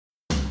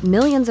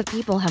Millions of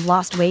people have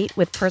lost weight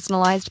with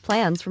personalized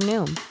plans from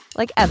Noom.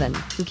 Like Evan,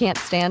 who can't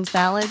stand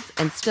salads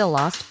and still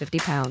lost 50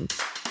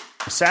 pounds.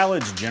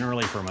 Salads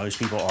generally for most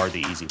people are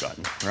the easy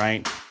button,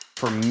 right?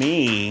 For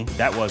me,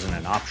 that wasn't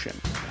an option.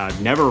 I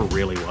never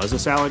really was a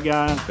salad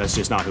guy. That's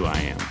just not who I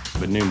am.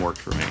 But Noom worked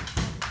for me.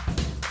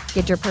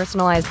 Get your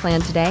personalized plan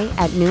today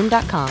at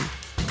Noom.com.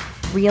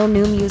 Real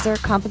Noom user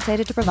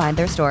compensated to provide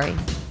their story.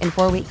 In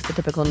 4 weeks, the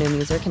typical Noom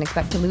user can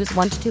expect to lose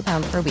 1 to 2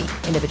 pounds per week.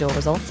 Individual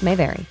results may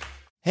vary.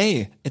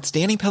 Hey, it's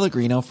Danny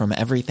Pellegrino from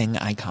Everything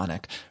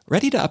Iconic.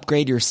 Ready to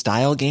upgrade your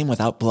style game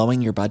without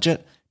blowing your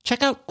budget?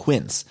 Check out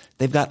Quince.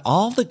 They've got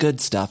all the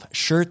good stuff,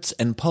 shirts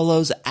and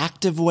polos,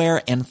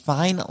 activewear, and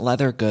fine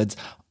leather goods,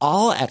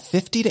 all at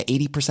 50 to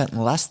 80%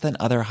 less than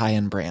other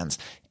high-end brands.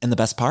 And the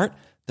best part?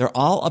 They're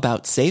all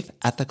about safe,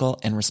 ethical,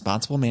 and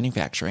responsible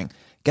manufacturing.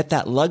 Get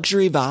that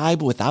luxury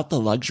vibe without the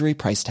luxury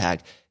price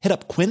tag. Hit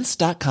up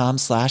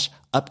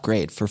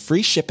quince.com/upgrade for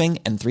free shipping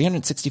and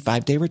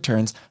 365-day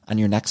returns on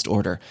your next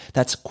order.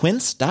 That's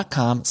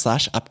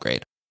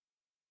quince.com/upgrade.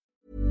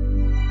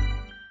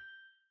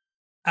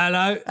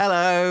 Hello.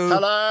 Hello.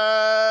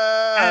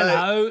 Hello.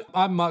 Hello.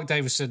 I'm Mark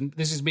Davison.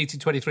 This is Meeting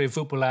 23 in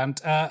Football Land.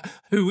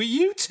 Who are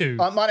you two?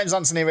 My name's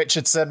Anthony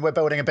Richardson. We're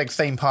building a big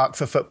theme park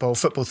for football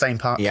theme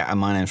park. Yeah, and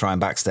my name's Ryan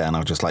Baxter, and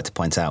I'd just like to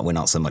point out we're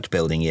not so much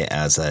building it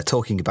as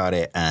talking about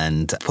it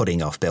and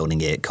putting off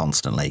building it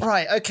constantly.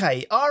 Right,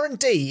 okay.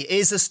 R&D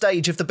is a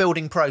stage of the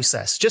building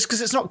process. Just because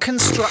it's not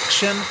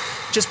construction,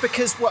 just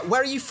because...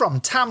 where are you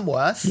from?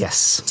 Tamworth?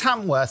 Yes.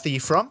 Tamworth, are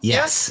you from?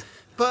 Yes. Yeah?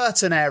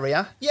 Burton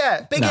area.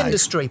 Yeah, big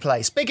industry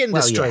place. Big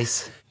industry. Well,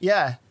 yes.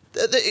 Yeah.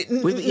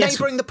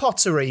 Neighbouring the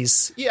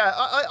potteries. Yeah,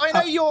 I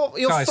know you're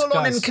guys, full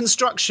on in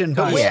construction,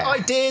 but Guys. we're Yeah.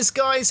 ideas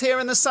guys here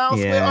in the south.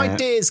 Yeah. We're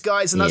ideas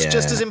guys, and that's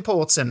just as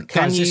important.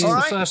 Guys, this is All the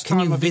right. first Can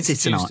time you I've visit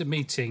introduced tonight? a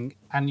meeting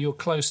and you're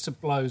close to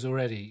blows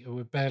already.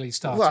 We're barely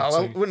started. Well,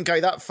 so- I wouldn't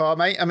go that far,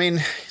 mate. I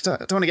mean,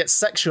 don't want to get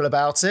sexual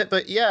about it,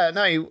 but yeah,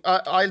 no,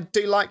 I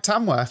do like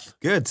Tamworth.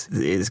 Good.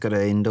 It's got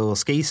an indoor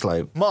ski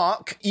slope.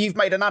 Mark, you've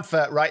made an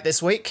advert, right,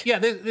 this week? Yeah,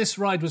 this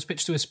ride was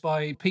pitched to us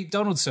by Pete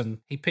Donaldson.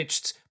 He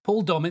pitched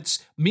Paul Dommett's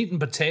Meat and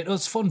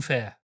Potatoes Fun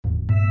Fair.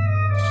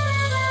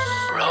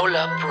 Roll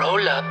up,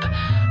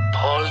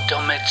 Paul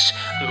Dommett's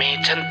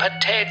Meat and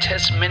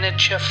Potatoes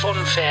Miniature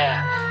Fun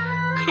Fair.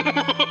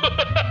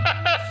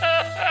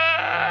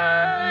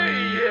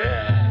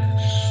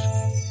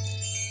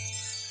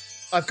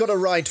 I've got a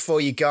ride for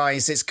you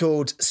guys. It's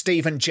called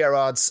Steven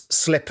Gerrard's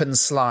Slip and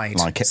Slide.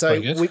 Like it. So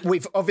Very good.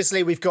 we've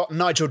got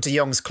Nigel de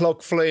Jong's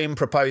Clog Flume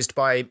proposed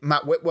by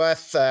Matt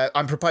Whitworth.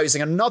 I'm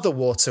proposing another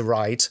water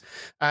ride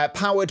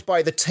powered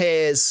by the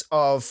tears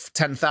of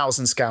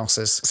 10,000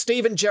 Scousers.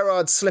 Steven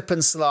Gerrard's Slip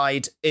and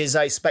Slide is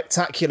a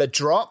spectacular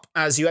drop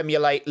as you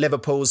emulate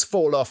Liverpool's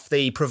fall off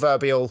the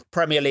proverbial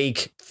Premier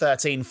League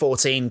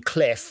 13-14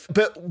 cliff.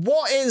 But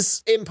what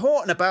is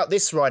important about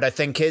this ride, I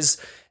think, is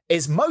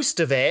most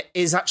of it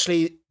is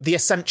actually the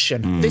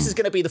ascension. This is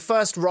going to be the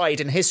first ride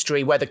in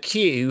history where the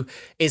queue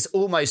is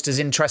almost as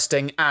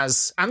interesting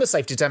as, and the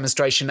safety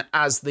demonstration,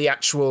 as the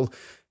actual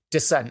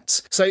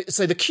descent. So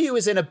the queue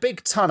is in a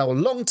big tunnel,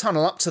 long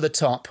tunnel up to the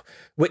top,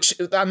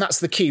 and that's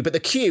the queue, but the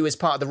queue is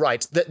part of the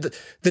ride.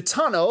 The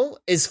tunnel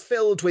is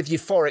filled with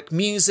euphoric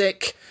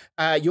music.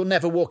 You'll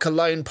Never Walk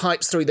Alone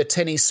pipes through the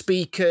tinny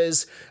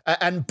speakers,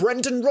 and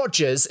Brendan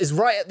Rodgers is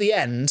right at the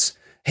end,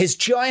 his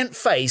giant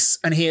face,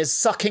 and he is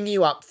sucking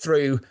you up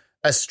through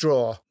a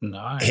straw.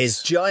 Nice.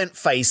 His giant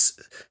face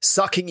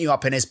sucking you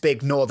up in his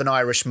big Northern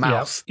Irish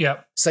mouth.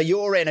 Yep. So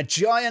you're in a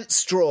giant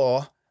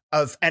straw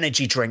of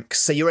energy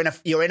drinks. So you're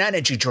in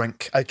energy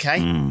drink, okay?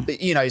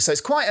 You know, so it's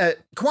quite a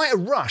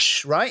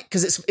rush, right?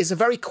 Because it's a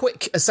very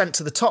quick ascent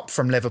to the top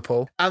from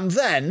Liverpool. And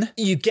then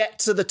you get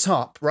to the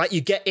top, right?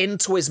 You get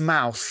into his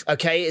mouth,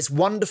 okay? It's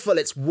wonderful,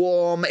 it's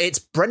warm, it's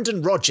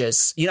Brendan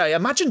Rodgers. You know,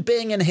 imagine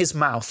being in his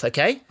mouth,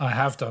 okay? I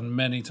have done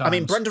many times. I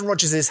mean, Brendan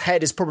Rodgers'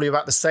 head is probably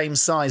about the same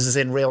size as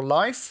in real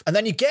life. And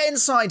then you get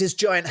inside his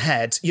giant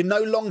head. You're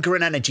no longer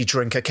an energy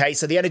drink, okay?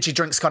 So the energy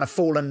drink's kind of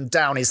fallen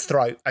down his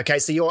throat, okay?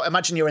 So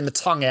imagine you're in the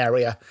tongue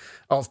area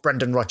of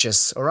Brendan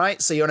Rodgers, all right?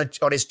 So you're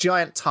on his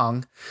giant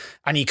tongue,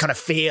 and you kind of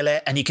feel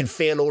it, and you can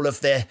feel all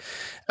of the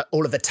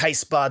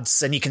taste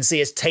buds, and you can see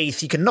his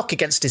teeth. You can knock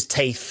against his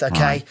teeth,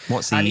 okay? Right.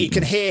 What's he and you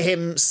eating? can hear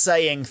him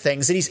saying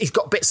things, and he's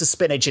got bits of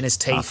spinach in his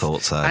teeth. I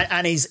thought so.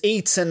 And he's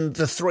eaten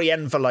the 3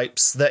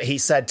 envelopes that he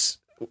said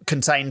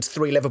contained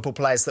 3 Liverpool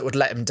players that would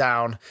let him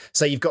down.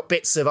 So you've got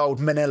bits of old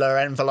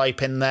manila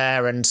envelope in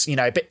there, and you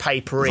know, a bit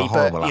papery, It's a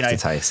horrible but you know,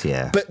 aftertaste,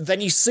 yeah. But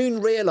then you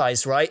soon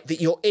realise, right, that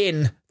you're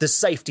in the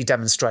safety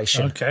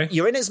demonstration. Okay.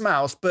 You're in his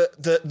mouth,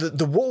 but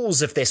the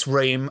walls of this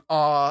room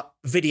are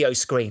video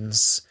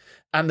screens,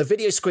 and the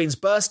video screens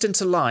burst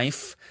into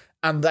life,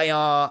 and they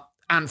are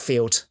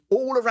Anfield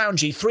all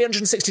around you,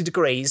 360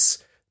 degrees.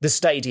 The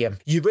stadium.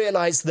 You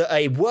realise that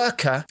a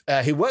worker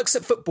who works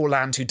at Football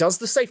Land, who does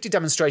the safety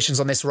demonstrations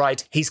on this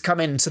ride, he's come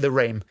into the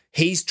room.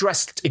 He's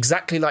dressed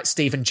exactly like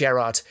Steven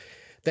Gerrard.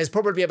 There's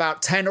probably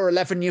about 10 or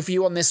 11 of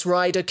you on this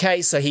ride,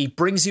 okay? So he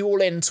brings you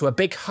all into a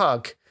big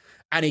hug,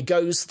 and he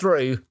goes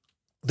through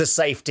the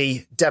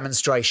safety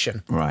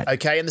demonstration. Right.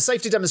 Okay, and the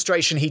safety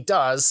demonstration he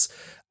does,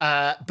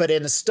 but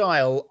in the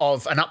style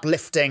of an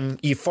uplifting,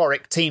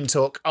 euphoric team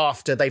talk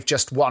after they've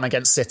just won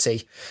against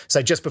City.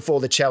 So just before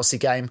the Chelsea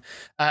game.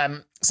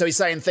 So he's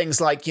saying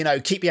things like,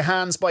 keep your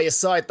hands by your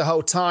side the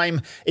whole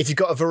time. If you've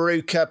got a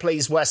verruca,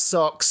 please wear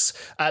socks.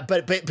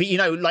 But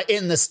like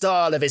in the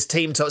style of his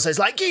team talk. So it's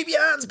like, keep your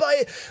hands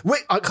by...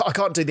 I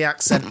can't do the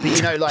accent,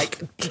 but,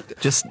 like...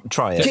 Just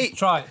try it.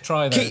 Try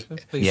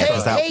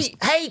that.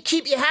 Hey,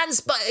 keep your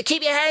hands by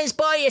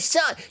your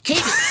side.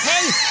 Keep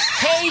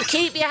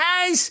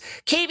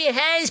your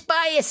hands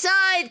by your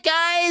side,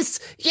 guys.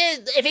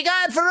 If you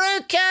got a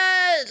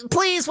verruca,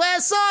 please wear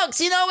socks.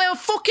 We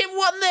fucking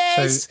won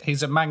this. So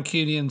he's a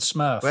Mancunian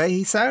Smurf. Well,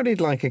 he sounded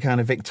like a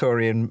kind of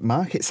Victorian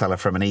market seller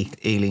from an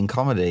Ealing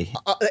comedy.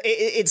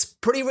 It's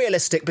pretty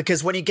realistic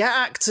because when you get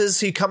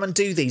actors who come and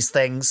do these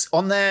things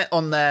on their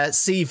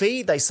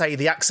CV, they say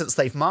the accents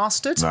they've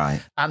mastered,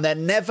 right, and they're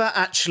never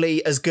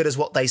actually as good as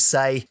what they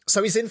say.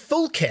 So he's in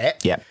full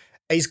kit. Yeah.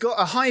 He's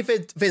got a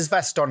high-vis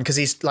vest on because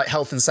he's like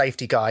health and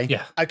safety guy.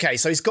 Yeah. Okay,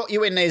 so he's got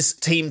you in his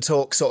team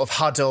talk sort of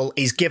huddle.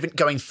 He's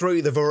going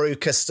through the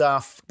verruca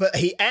stuff. But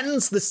he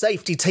ends the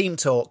safety team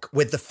talk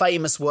with the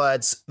famous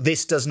words,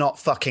 "This does not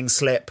fucking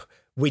slip.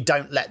 We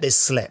don't let this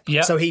slip."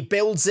 Yep. So he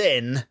builds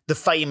in the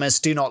famous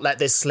 "do not let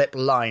this slip"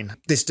 line.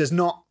 This does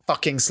not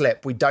fucking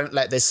slip. We don't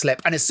let this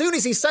slip. And as soon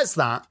as he says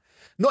that,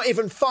 not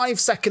even 5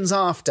 seconds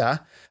after,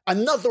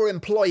 another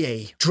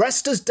employee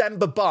dressed as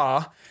Demba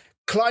Ba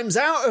climbs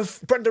out of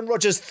Brendan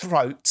Rodgers'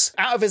 throat,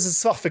 out of his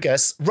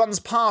esophagus, runs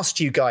past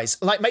you guys,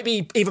 like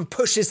maybe even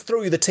pushes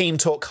through the team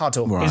talk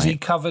huddle. Right. Is he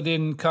covered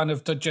in kind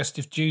of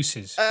digestive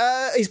juices?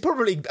 He's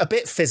probably a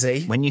bit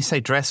fizzy. When you say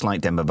dress like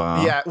Demba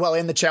Ba... Yeah, well,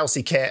 in the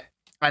Chelsea kit.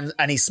 And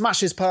he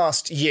smashes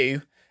past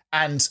you,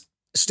 and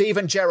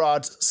Steven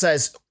Gerrard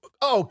says,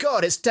 "Oh,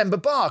 God, it's Demba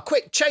Ba.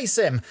 Quick, chase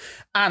him."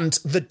 And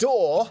the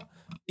door...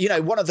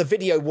 one of the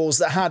video walls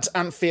that had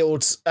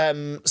Anfield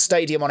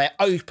Stadium on it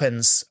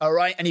opens, all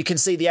right? And you can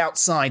see the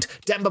outside.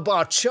 Demba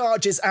Ba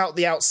charges out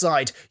the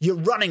outside. You're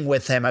running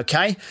with him,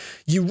 okay?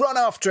 You run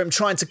after him,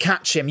 trying to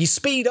catch him. You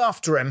speed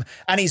after him,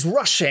 and he's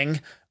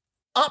rushing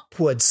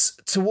upwards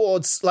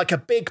towards like a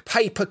big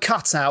paper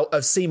cutout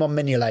of Simon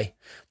Mignolet.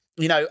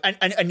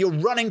 And you're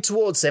running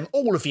towards him,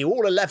 all of you,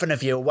 all 11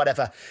 of you or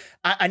whatever,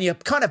 and you're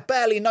kind of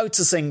barely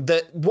noticing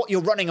that what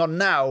you're running on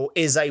now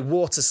is a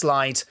water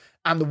slide,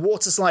 and the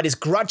water slide is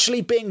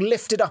gradually being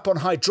lifted up on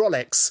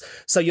hydraulics.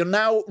 So you're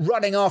now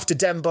running after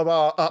Demba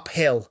Ba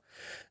uphill.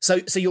 So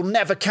you'll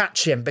never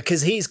catch him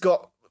because he's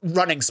got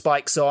running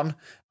spikes on,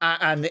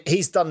 and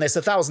he's done this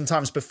 1,000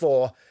 times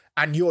before,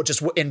 and you're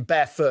just in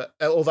barefoot,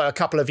 although a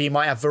couple of you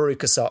might have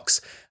verruca socks.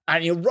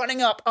 And you're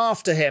running up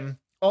after him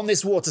on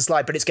this water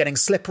slide, but it's getting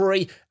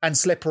slippery, and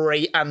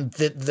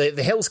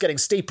the hill's getting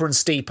steeper and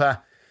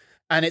steeper,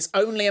 and it's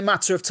only a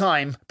matter of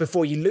time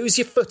before you lose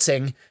your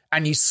footing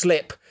and you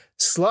slip,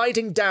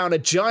 sliding down a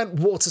giant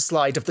water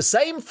slide of the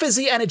same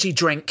fizzy energy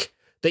drink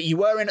that you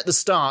were in at the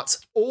start,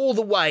 all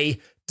the way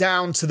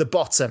down to the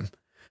bottom.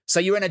 So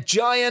you're in a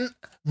giant,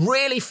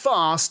 really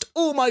fast,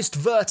 almost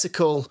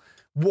vertical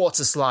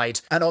water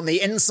slide, and on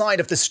the inside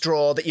of the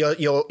straw that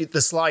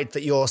the slide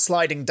that you're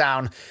sliding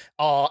down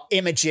are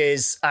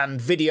images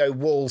and video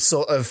wall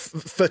sort of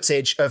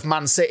footage of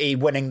Man City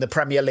winning the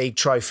Premier League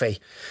trophy.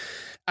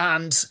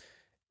 And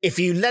if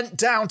you leant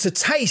down to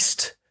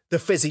taste the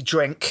fizzy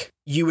drink,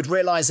 you would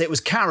realise it was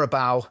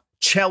Carabao,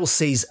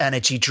 Chelsea's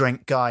energy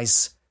drink,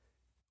 guys,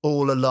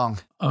 all along.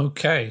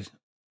 Okay.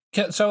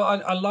 So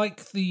I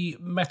like the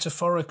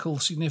metaphorical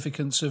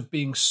significance of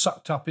being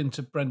sucked up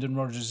into Brendan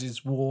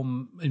Rodgers'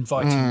 warm,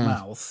 inviting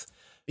mouth.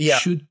 Yeah.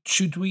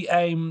 Should we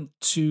aim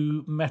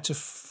to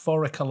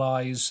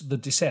metaphoricalise the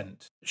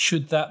descent?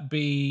 Should that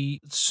be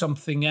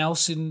something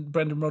else in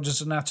Brendan Rodgers'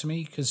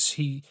 anatomy? Because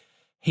he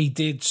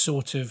did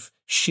sort of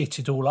shit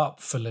it all up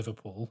for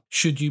Liverpool.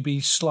 Should you be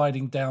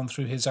sliding down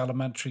through his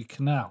alimentary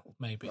canal,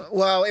 maybe?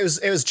 Well, it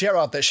was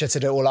Gerrard that shitted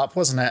it all up,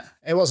 wasn't it?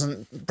 It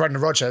wasn't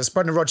Brendan Rodgers.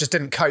 Brendan Rodgers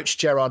didn't coach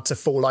Gerrard to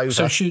fall over.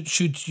 So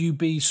should you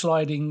be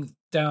sliding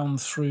down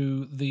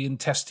through the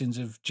intestines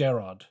of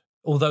Gerrard?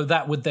 Although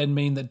that would then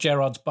mean that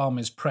Gerrard's bum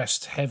is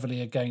pressed heavily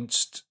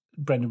against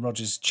Brendan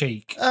Rodgers'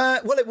 cheek.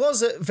 Well, it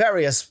was at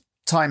various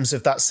times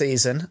of that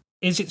season.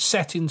 Is it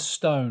set in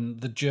stone,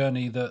 the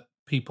journey that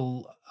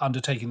people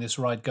undertaking this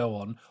ride go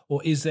on,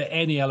 or is there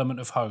any element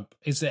of hope?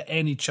 Is there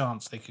any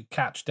chance they could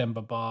catch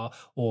Demba Ba,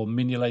 or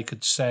Mignolet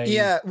could save?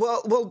 Yeah,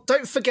 well,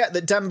 don't forget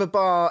that Demba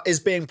Ba is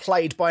being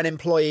played by an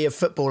employee of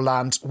Football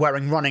Land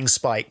wearing running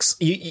spikes.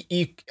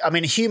 I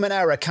mean, human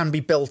error can be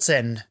built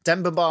in.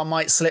 Demba Ba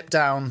might slip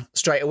down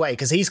straight away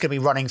because he's going to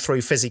be running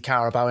through Fizzy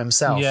Carabao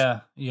himself.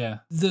 Yeah.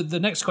 The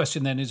next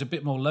question then is a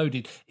bit more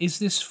loaded. Is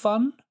this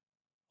fun,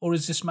 or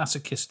is this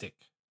masochistic?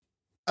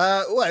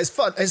 Well, it's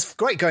fun. It's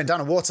great going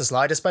down a water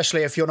slide,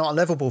 especially if you're not a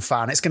Liverpool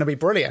fan. It's going to be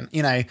brilliant.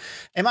 You know,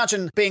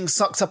 imagine being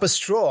sucked up a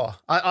straw.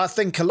 I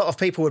think a lot of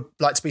people would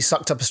like to be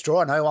sucked up a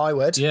straw. I know I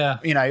would. Yeah.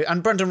 You know,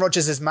 and Brendan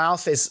Rodgers'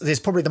 mouth is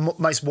probably the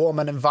most warm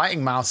and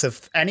inviting mouth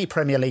of any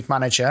Premier League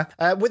manager,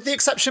 with the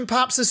exception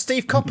perhaps of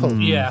Steve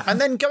Coppell. Yeah.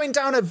 And then going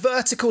down a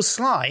vertical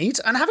slide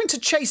and having to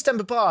chase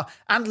Demba Ba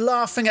and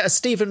laughing at a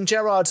Steven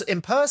Gerrard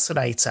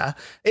impersonator.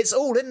 It's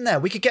all in there.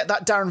 We could get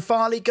that Darren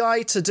Farley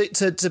guy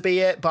to be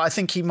it, but I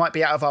think he might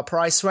be out of our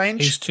price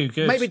range. He's too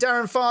good. Maybe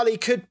Darren Farley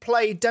could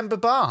play Demba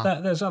Ba.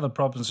 There's other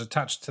problems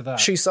attached to that.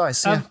 Shoe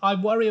size, yeah. I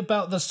worry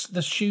about the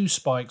shoe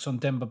spikes on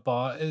Demba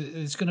Ba.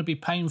 It's going to be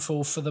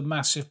painful for the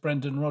massive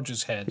Brendan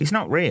Rodgers head. He's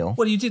not real.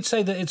 Well, you did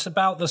say that it's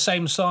about the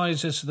same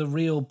size as the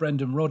real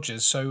Brendan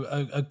Rodgers, so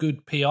a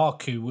good PR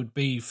coup would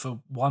be for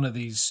one of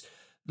these,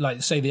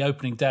 like, say, the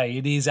opening day,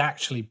 it is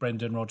actually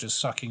Brendan Rodgers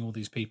sucking all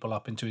these people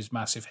up into his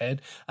massive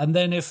head. And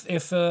then if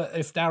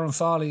Darren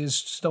Farley is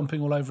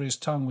stomping all over his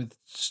tongue with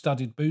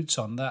studded boots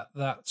on,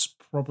 that's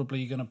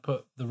probably going to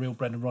put the real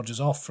Brendan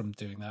Rodgers off from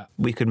doing that.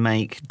 We could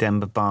make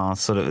Demba Ba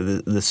sort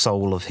of the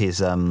sole of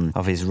his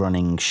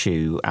running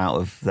shoe out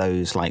of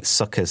those like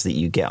suckers that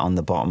you get on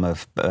the bottom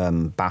of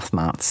bath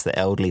mats that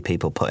elderly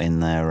people put in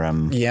their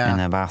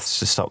baths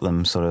to stop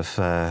them sort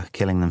of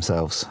killing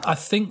themselves. I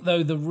think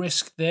though the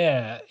risk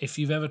there, if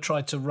you've ever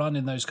tried to run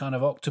in those kind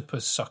of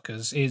octopus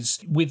suckers, is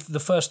with the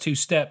first two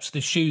steps the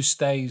shoe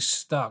stays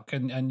stuck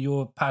and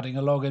you're padding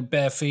along in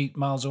bare feet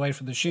miles away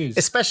from the shoes.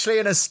 Especially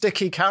in a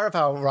sticky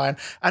Carabao, Ryan.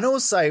 And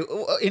also,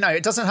 you know,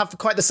 it doesn't have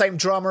quite the same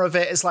drama of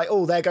it. It's like,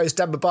 oh, there goes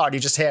Demba Ba, and you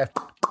just hear...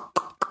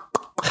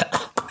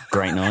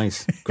 Great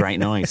noise. Great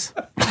noise.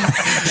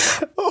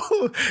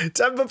 Oh,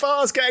 Demba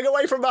Ba's getting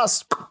away from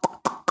us.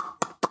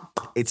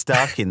 It's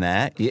dark in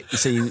there,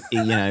 so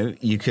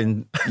you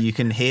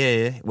can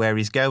hear where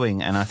he's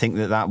going, and I think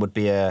that would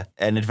be an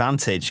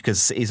advantage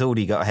because he's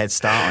already got a head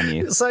start on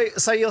you.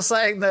 So you're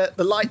saying that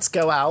the lights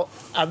go out,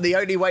 and the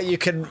only way you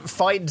can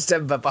find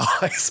Demba Ba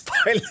is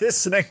by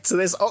listening to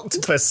this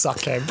octopus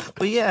sucking.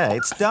 Well, yeah,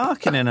 it's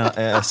dark in an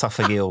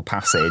esophageal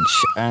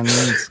passage, and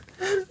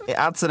it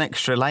adds an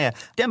extra layer.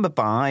 Demba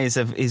Ba is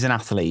an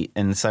athlete,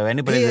 and so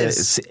anybody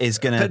that is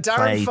going to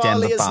play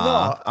Demba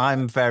Ba,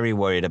 I'm very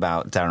worried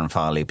about Darren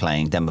Farley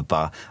playing Demba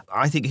Ba.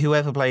 I think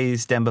whoever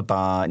plays Demba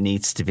Ba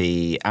needs to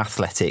be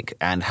athletic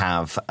and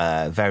have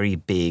very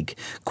big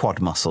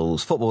quad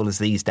muscles. Footballers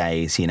these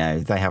days, you know,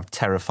 they have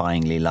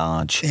terrifyingly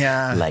large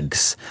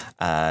legs,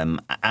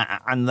 and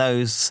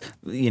those,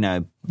 you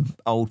know,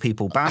 old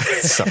people bath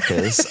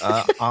suckers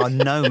are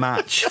no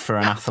match for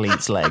an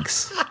athlete's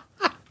legs.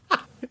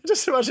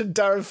 Just imagine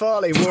Darren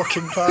Farley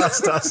walking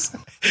past us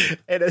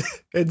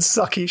in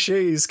sucky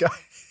shoes.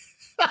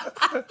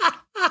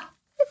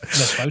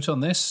 Let's vote on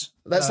this.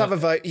 Let's have a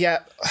vote. Yeah.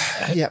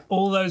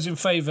 All those in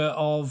favour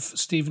of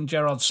Steven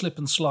Gerrard's slip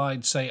and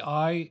slide say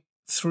aye.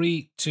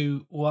 3,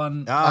 2,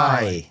 1.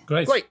 Aye.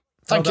 Great.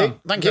 Thank you.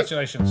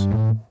 Congratulations.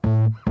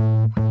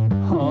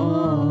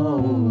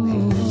 Oh, he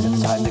lives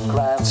inside the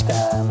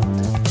grandstand.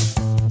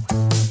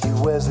 He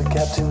wears the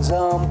captain's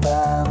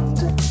armband.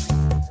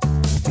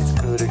 He's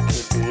good at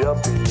keeping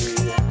uppy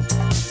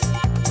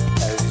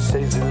as he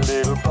saves a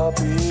little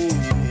puppy.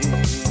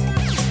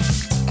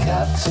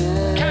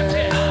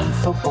 Captain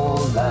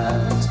Football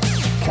Land.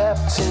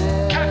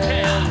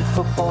 Captain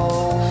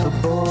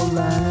Football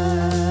Land.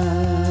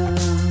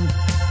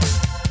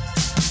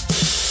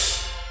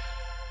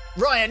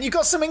 Ryan, you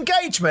got some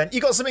engagement.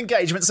 Some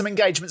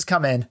engagements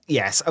come in.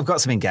 Yes, I've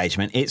got some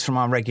engagement. It's from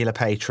our regular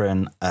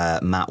patron,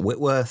 Matt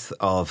Whitworth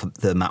of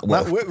the Matt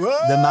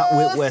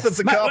Whitworth of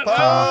the car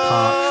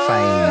park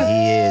fame.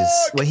 He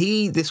is. Well,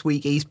 this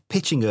week he's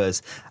pitching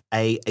us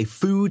a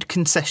food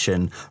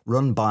concession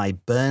run by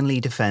Burnley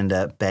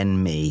defender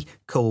Ben Mee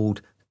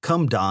called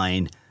Come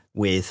Dine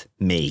with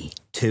Me.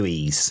 2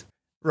 E's.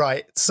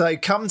 Right. So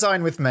Come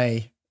Dine with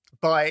Me.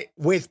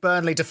 With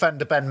Burnley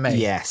defender Ben Mee.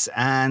 Yes,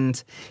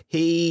 and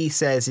he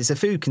says it's a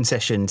food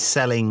concession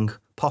selling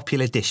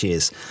popular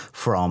dishes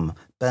from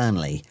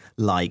Burnley,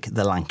 like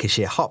the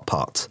Lancashire hot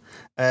pot.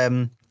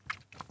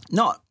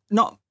 Not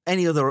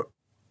any other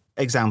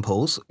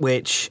examples,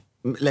 which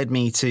led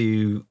me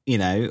to, you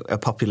know, a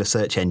popular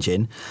search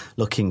engine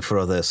looking for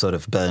other sort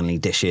of Burnley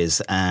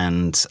dishes,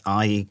 and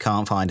I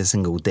can't find a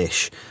single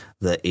dish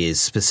that is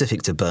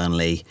specific to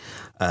Burnley.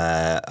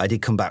 I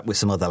did come back with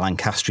some other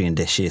Lancastrian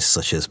dishes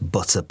such as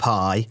butter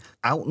pie,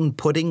 Alton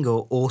pudding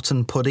or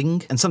Orton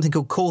pudding, and something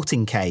called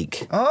courting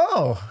cake.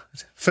 Oh,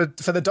 for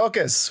the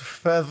doggers,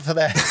 for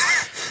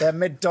their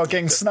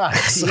mid-dogging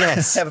snacks.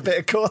 Yes. Have a bit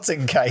of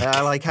courting cake.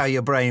 I like how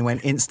your brain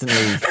went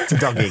instantly to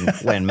dogging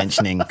when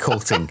mentioning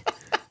courting.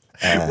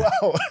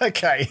 Well,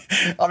 okay.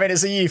 I mean,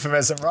 it's a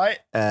euphemism, right?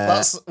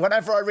 That's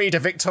whenever I read a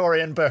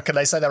Victorian book and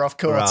they say they're off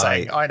courting,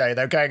 right. I know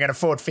they're going in a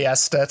Ford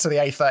Fiesta to the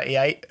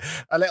A38,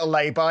 a little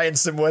lay-by in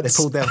some woods.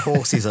 They pulled their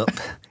horses up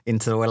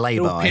into a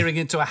lay-by. They're all peering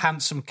into a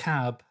hansom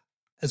cab.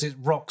 as it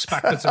rocks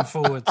backwards and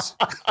forwards.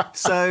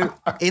 So,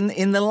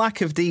 in the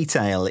lack of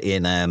detail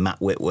in Matt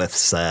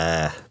Whitworth's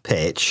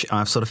pitch,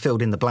 I've sort of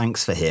filled in the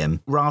blanks for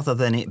him, rather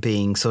than it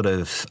being sort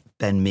of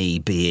Ben Mee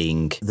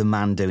being the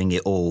man doing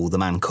it all, the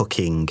man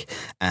cooking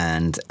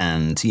and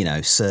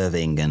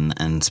serving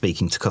and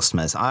speaking to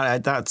customers. I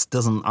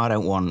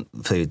don't want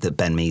food that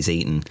Ben Mee's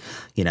eaten.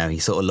 He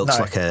sort of looks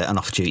like an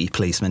off-duty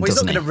policeman. Well,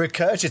 doesn't he? He's not going to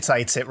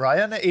regurgitate it,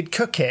 Ryan. He'd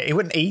cook it. He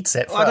wouldn't eat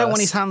it first. I don't want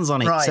his hands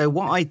on it. Right. So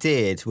what I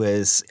did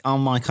was,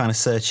 on my kind of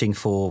searching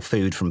for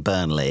food from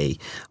Burnley,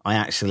 I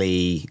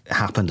actually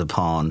happened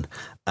upon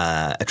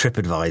a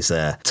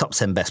TripAdvisor top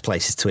 10 best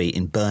places to eat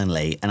in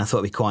Burnley, and I thought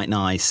it'd be quite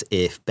nice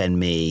if Ben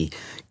Mee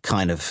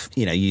kind of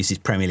uses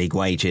Premier League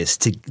wages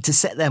to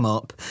set them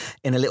up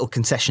in a little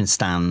concession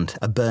stand,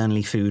 a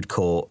Burnley food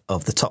court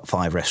of the top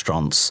 5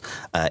 restaurants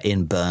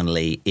in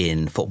Burnley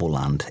in football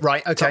land.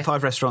 Right, okay. Top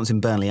 5 restaurants in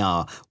Burnley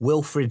are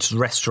Wilfred's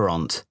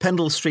Restaurant,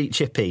 Pendle Street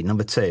Chippy,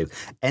 number 2,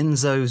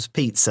 Enzo's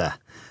Pizza,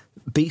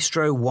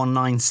 Bistro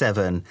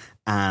 197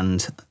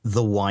 and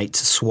The White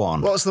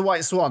Swan. What's The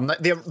White Swan?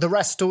 The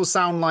rest all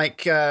sound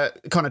like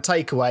kind of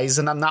takeaways,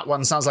 and then that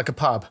one sounds like a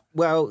pub.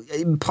 Well,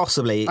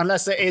 possibly.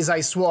 Unless it is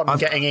a swan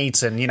getting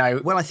eaten,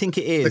 Well, I think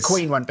it is. The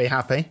Queen won't be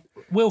happy.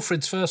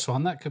 Wilfred's first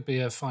one, that could be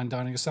a fine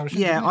dining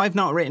establishment. Yeah, I've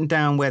not written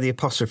down where the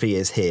apostrophe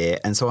is here,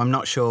 and so I'm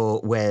not sure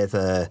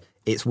whether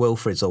it's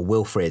Wilfred's or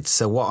Wilfred's.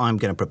 So what I'm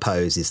going to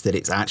propose is that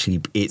it's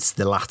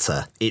the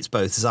latter. It's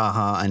both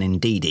Zaha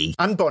and Ndidi.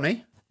 And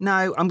Bonnie.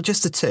 No, I'm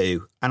just a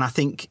 2, and I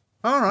think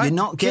all right. you're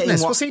not getting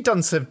What's he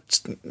done to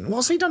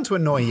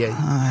annoy you?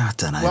 I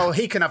don't know. Well,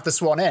 he can have the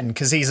Swan Inn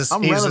because he's a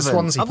Swansea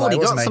player. I've already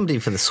got somebody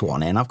for the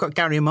Swan Inn. I've got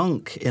Gary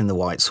Monk in the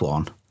White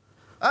Swan.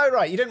 Oh,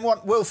 right. You didn't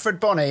want Wilfred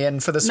Bonnie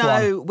in for the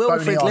Swan? No,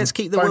 Wilfred. Let's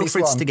keep the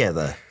Wilfreds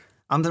together.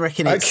 I'm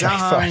reckon it's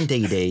Zaha and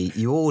Ndidi.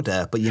 You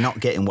order, but you're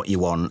not getting what you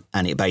want,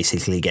 and it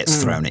basically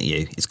gets thrown at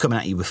you. It's coming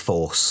at you with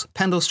force.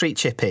 Pendle Street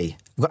Chippy.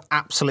 We've got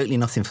absolutely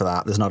nothing for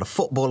that. There's not a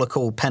footballer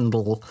called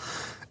Pendle.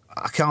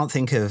 I can't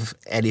think of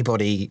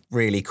anybody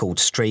really called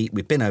Street.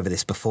 We've been over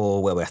this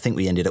before, where I think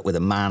we ended up with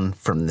a man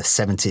from the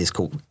 70s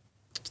called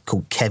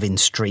Kevin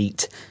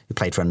Street, who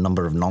played for a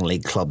number of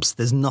non-league clubs.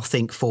 There's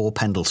nothing for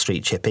Pendle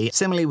Street Chippy.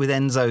 Similarly with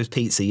Enzo's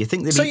Pizza, you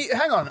think they'd be...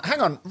 hang on,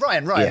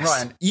 Ryan, Yes.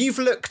 Ryan. You've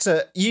looked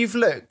at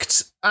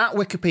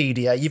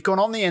Wikipedia. You've gone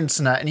on the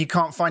internet and you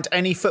can't find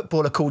any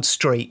footballer called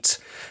Street.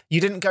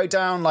 You didn't go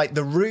down like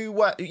the Rue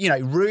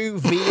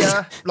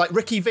Villa, like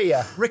Ricky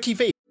Villa.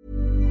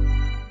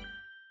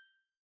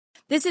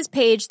 This is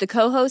Paige, the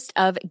co-host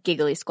of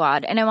Giggly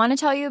Squad, and I want to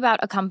tell you about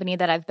a company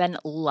that I've been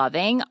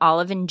loving,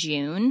 Olive &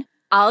 June.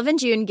 Olive &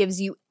 June gives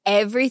you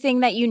everything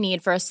that you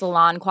need for a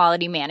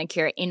salon-quality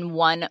manicure in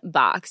one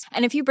box.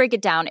 And if you break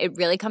it down, it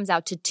really comes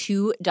out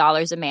to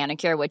 $2 a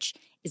manicure, which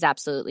is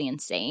absolutely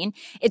insane.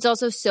 It's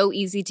also so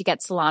easy to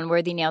get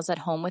salon-worthy nails at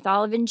home with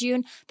Olive &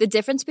 June. The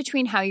difference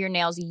between how your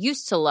nails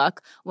used to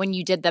look when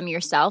you did them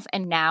yourself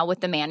and now with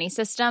the Mani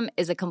system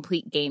is a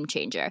complete game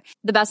changer.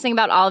 The best thing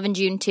about Olive &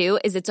 June, too,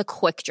 is it's a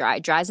quick dry.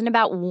 Dries in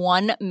about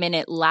 1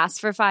 minute, lasts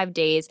for 5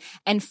 days,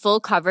 and full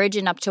coverage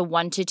in up to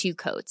 1 to 2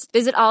 coats.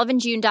 Visit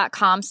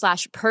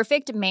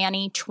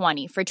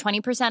oliveandjune.com/perfectmani20 for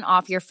 20%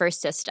 off your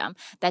first system.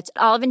 That's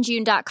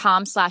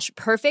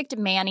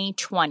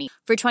oliveandjune.com/perfectmani20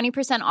 for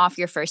 20% off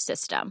your first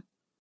system.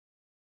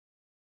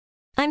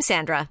 I'm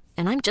Sandra,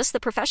 and I'm just the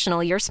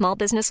professional your small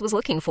business was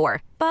looking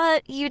for.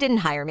 But you didn't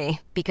hire me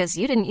because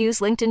you didn't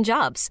use LinkedIn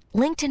Jobs.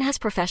 LinkedIn has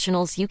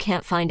professionals you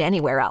can't find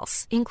anywhere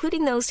else,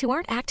 including those who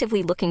aren't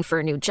actively looking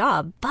for a new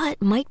job,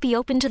 but might be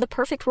open to the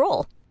perfect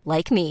role,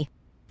 like me.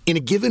 In a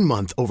given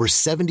month, over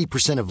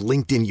 70% of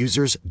LinkedIn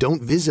users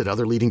don't visit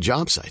other leading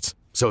job sites.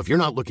 So if you're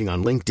not looking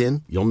on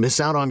LinkedIn, you'll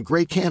miss out on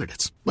great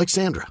candidates, like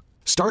Sandra.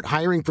 Start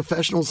hiring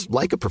professionals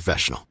like a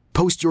professional.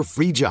 Post your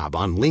free job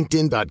on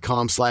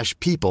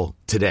linkedin.com/people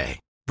today.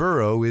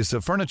 Burrow is a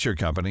furniture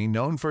company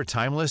known for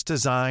timeless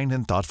design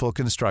and thoughtful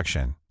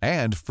construction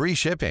and free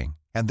shipping,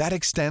 and that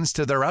extends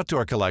to their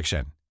outdoor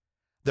collection.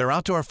 Their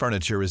outdoor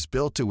furniture is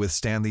built to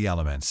withstand the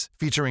elements,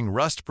 featuring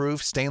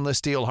rust-proof stainless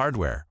steel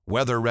hardware,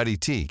 weather-ready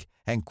teak,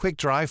 and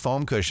quick-dry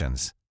foam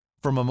cushions.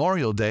 For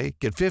Memorial Day,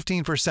 get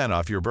 15%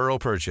 off your Burrow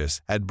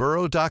purchase at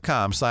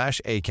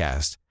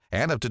burrow.com/acast,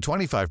 and up to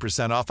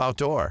 25% off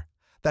outdoor.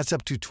 That's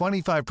up to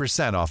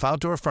 25% off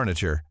outdoor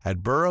furniture at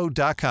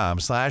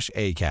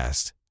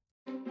burrow.com/acast.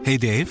 Hey,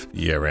 Dave.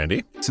 Yeah,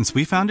 Randy. Since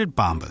we founded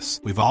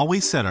Bombas, we've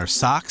always said our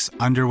socks,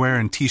 underwear,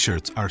 and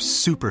T-shirts are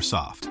super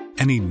soft.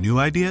 Any new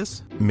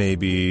ideas?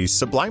 Maybe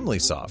sublimely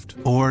soft.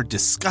 Or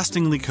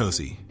disgustingly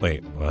cozy.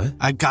 Wait, what?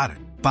 I got it.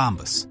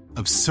 Bombas.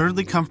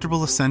 Absurdly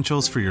comfortable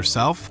essentials for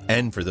yourself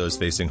and for those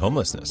facing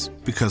homelessness.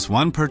 Because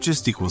one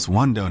purchased equals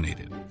one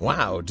donated.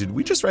 Wow, did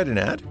we just write an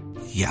ad?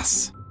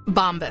 Yes.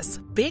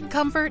 Bombas. Big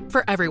comfort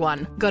for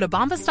everyone. Go to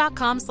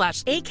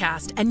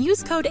bombas.com/ACAST and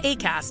use code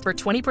ACAST for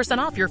 20%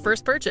 off your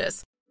first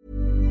purchase.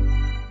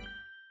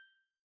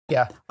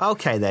 Yeah.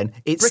 Okay, then.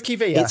 It's Ricky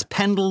Villa. It's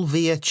Pendle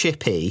Villa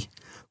Chippy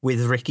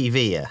with Ricky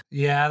Villa.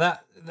 Yeah,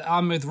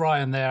 I'm with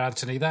Ryan there,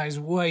 Anthony. That is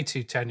way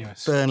too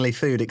tenuous. Burnley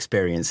food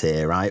experience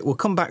here, right? We'll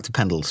come back to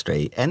Pendle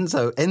Street.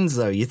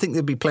 Enzo, you think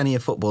there'd be plenty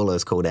of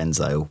footballers called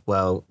Enzo?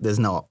 Well, there's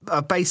not.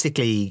 I've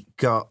basically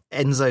got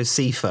Enzo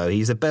Cifo.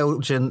 He's a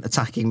Belgian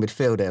attacking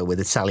midfielder with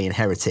Italian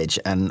heritage.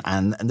 And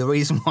the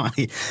reason why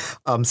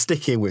I'm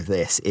sticking with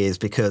this is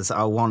because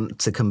I want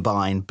to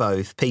combine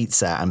both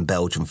pizza and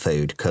Belgian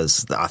food,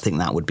 because I think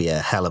that would be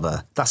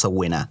that's a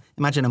winner.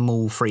 Imagine a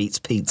Mall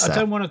Frites pizza. I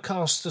don't want to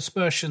cast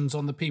aspersions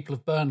on the people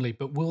of Burnley,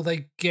 but will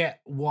they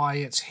get why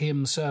it's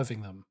him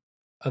serving them?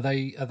 Are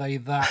they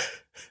that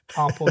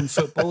up on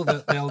football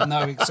that they'll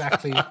know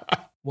exactly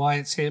why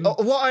it's him?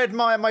 What I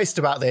admire most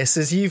about this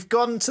is you've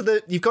gone to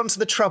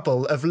the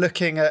trouble of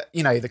looking at,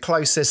 the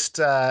closest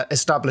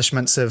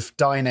establishments of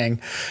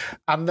dining,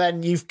 and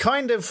then you've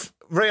kind of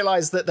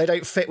realised that they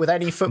don't fit with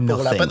any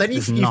footballer. Nothing. But then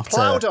you've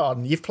ploughed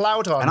on. You've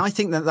ploughed on. And I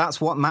think that's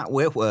what Matt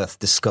Whitworth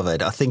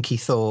discovered. I think he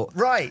thought,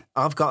 right,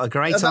 I've got a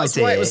great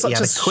idea. He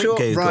had a quick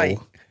Google. Right.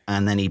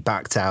 And then he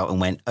backed out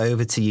and went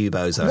over to you,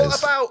 bozos. What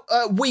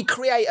about we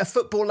create a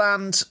Football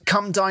Land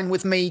Come Dine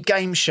With Me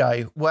game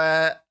show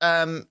where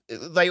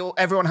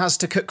everyone has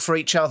to cook for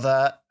each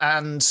other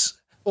and...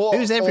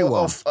 Who's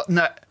everyone?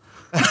 No.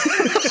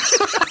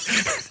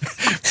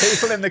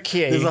 People in the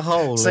queue. There's a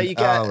hole. So you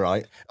get... Oh,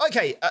 right.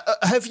 Okay,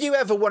 have you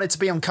ever wanted to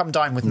be on Come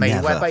Dine With Me?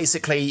 Never. Where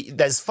basically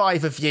there's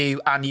 5 of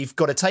you and you've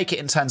got to take it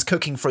in turns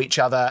cooking for each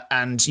other,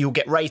 and you'll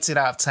get rated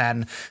out of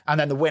 10, and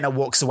then the winner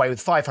walks away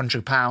with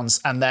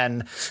 £500, and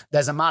then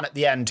there's a man at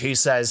the end who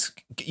says,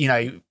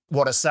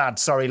 what a sad,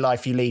 sorry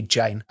life you lead,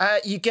 Jane.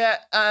 You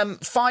get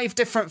 5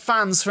 different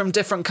fans from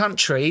different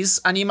countries,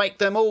 and you make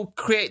them all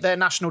create their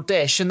national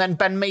dish, and then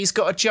Ben Mee's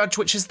got to judge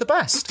which is the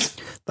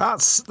best.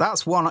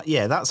 That's one.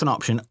 Yeah, that's an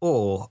option.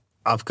 Or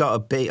I've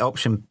got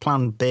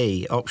plan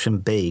B, option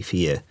B for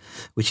you,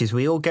 which is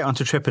we all get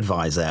onto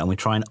TripAdvisor and we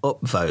try and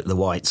upvote the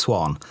White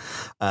Swan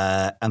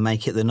and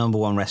make it the number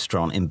 1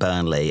 restaurant in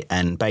Burnley.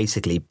 And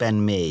basically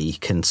Ben Mee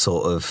can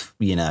sort of,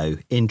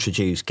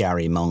 introduce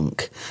Gary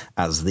Monk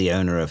as the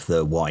owner of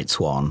the White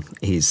Swan.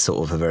 He's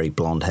sort of a very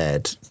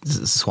blonde-haired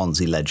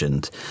Swansea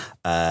legend.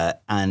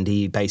 And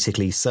he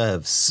basically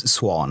serves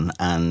swan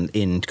and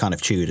in kind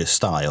of Tudor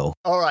style.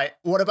 All right,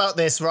 what about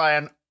this,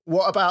 Ryan?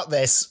 What about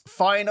this?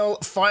 Final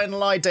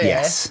idea.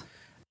 Yes.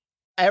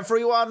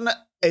 Everyone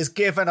is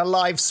given a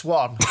live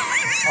swan,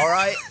 all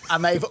right?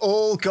 And they've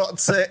all got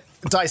to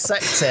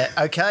dissect it,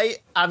 okay?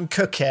 And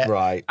cook it.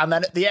 Right. And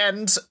then at the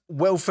end,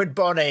 Wilfred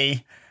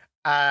Bonney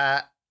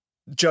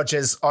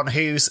judges on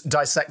who's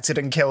dissected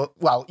and killed.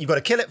 Well, you've got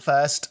to kill it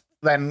first,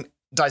 then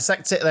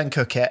dissect it, then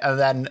cook it, and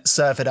then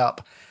serve it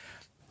up.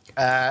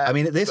 At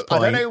this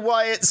point... I don't know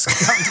why it's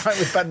Come Dine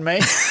With Ben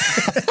Mee.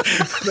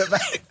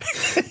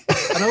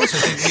 And I also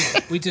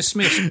think we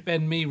dismiss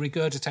Ben Mee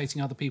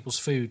regurgitating other people's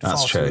food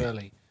far too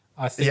early.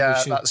 I think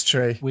that's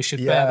true. We should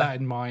bear that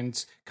in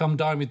mind. Come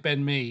dine with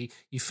Ben Mee.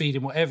 You feed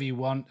him whatever you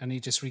want, and he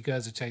just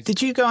regurgitates.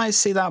 Did you guys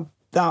see that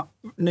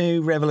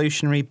new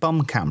revolutionary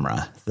bum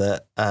camera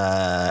that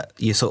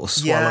you sort of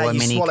swallow a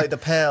mini? You swallow the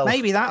pill.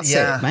 Maybe that's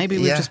it. Maybe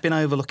we've just been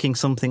overlooking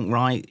something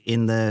right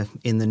in the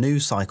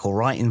news cycle,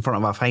 right in front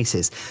of our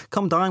faces.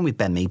 Come dine with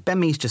Ben Mee. Ben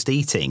Mee's just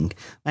eating.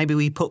 Maybe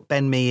we put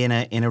Ben Mee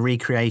in a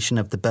recreation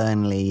of the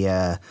Burnley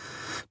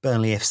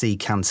FC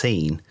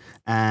canteen,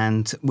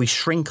 and we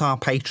shrink our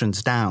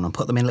patrons down and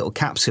put them in little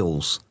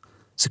capsules,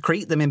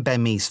 secrete them in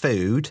Ben Mee's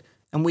food.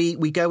 And we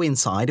go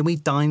inside and we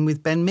dine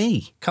with Ben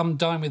Mee. Come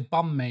dine with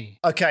Bum Mee.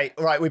 Okay,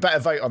 right, we better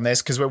vote on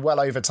this because we're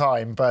well over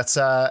time. But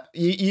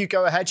you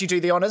go ahead, you do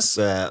the honours.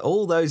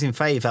 All those in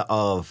favour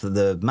of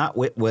the Matt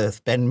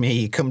Whitworth, Ben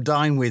Mee, come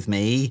dine with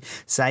me,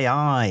 say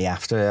aye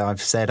after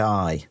I've said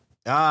aye.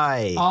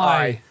 Aye.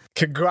 Aye.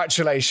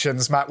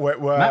 Congratulations, Matt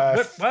Whitworth. Matt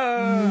Whitworth.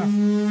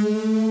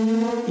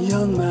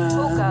 Young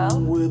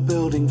man, we're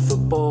building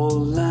Football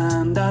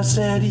Land. I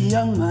said,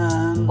 young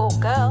man. Oh,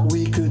 girl.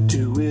 We could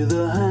do with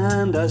a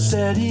hand. I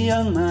said,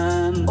 young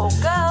man. Oh,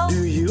 girl.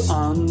 Do you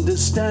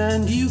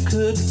understand? You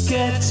could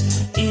get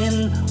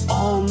in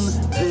on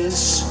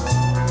this.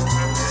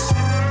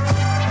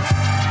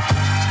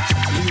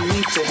 You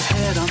need to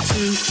head on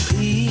to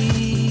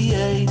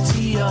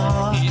PATR-EON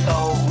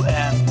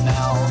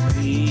now.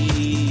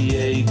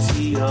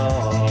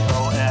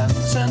 PATR-EON.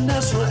 Send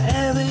us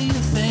whatever you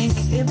think.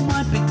 It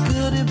might be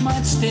good, it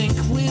might stink.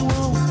 We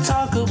will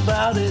talk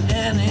about it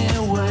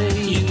anyway.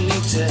 You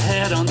need to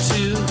head on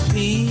to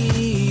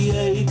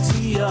PATR-EON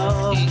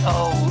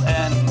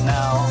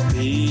now.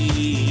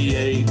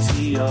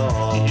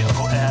 PATR-EON.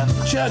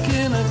 Chuck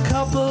in a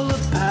couple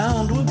of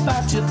pound. We'll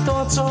bat your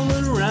thoughts all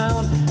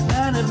around,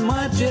 and it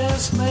might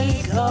just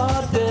make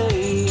our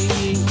day.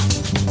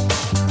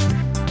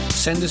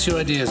 Send us your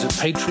ideas at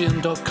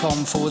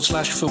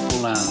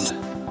patreon.com/footballland.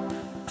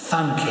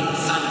 Thank you.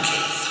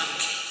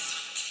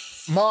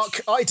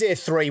 Mark, idea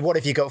 3, what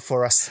have you got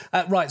for us?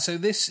 Right, so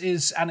this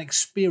is an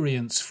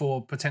experience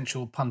for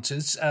potential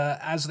punters.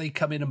 As they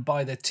come in and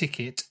buy their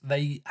ticket,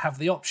 they have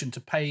the option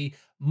to pay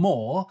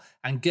more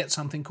and get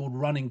something called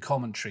running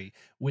commentary,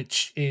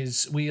 which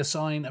is we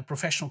assign a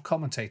professional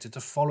commentator to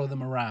follow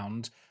them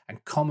around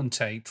and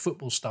commentate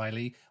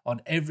football-styley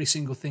on every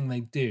single thing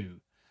they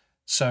do.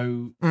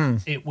 So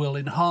it will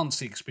enhance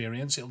the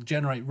experience, it'll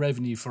generate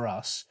revenue for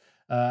us,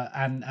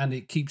 and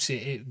it keeps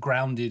it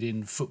grounded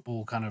in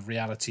football kind of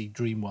reality,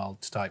 dream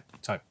world type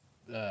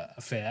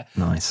affair.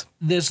 Nice.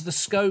 There's the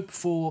scope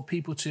for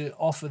people to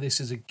offer this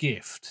as a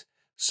gift.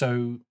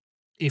 So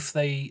if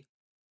they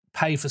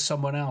pay for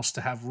someone else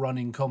to have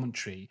running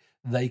commentary,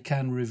 they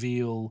can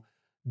reveal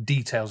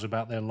details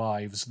about their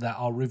lives that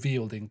are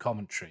revealed in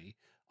commentary,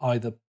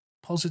 either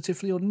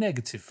positively or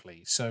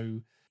negatively.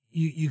 So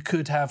you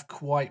could have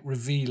quite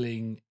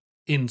revealing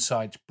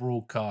insight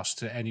broadcast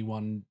to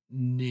anyone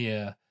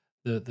near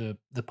the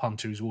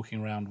punter who's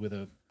walking around with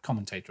a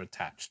commentator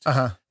attached,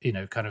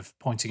 kind of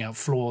pointing out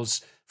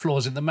flaws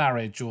in the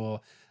marriage,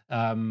 or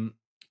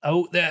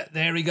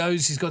there he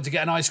goes, he's got to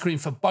get an ice cream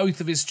for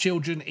both of his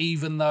children,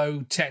 even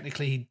though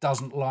technically he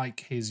doesn't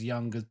like his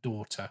younger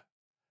daughter.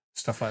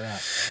 Stuff like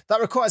that.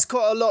 That requires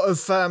quite a lot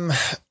of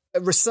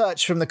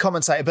research from the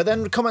commentator, but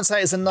then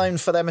commentators are known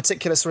for their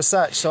meticulous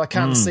research, so I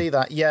can see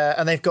that. Yeah,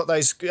 and they've got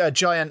those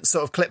giant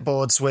sort of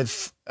clipboards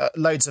with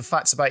loads of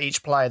facts about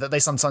each player that they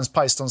sometimes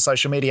post on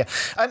social media.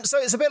 So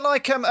it's a bit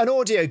like an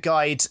audio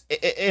guide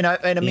in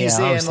a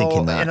museum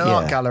or in an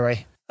art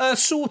gallery.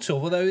 Sort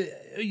of, although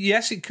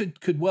yes, it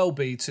could well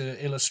be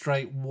to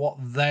illustrate what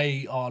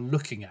they are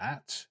looking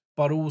at,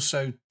 but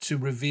also to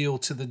reveal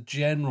to the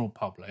general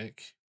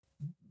public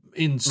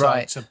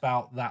insights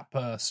about that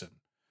person.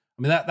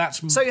 I mean,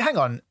 that's so. Hang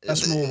on,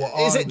 that's more what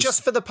is it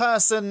just for the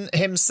person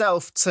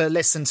himself to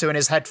listen to in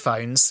his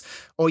headphones,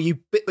 or are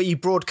you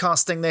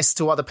broadcasting this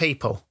to other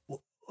people?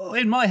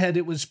 In my head,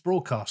 it was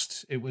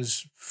broadcast. It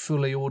was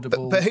fully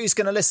audible. But who's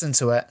going to listen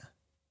to it?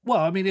 Well,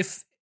 I mean,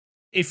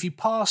 if you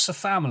pass a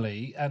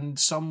family and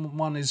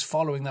someone is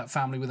following that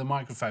family with a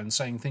microphone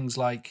saying things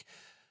like,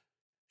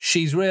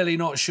 she's really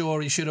not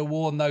sure he should have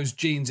worn those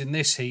jeans in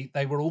this heat,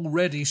 they were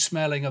already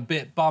smelling a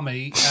bit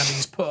bummy and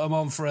he's put them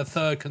on for a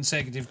third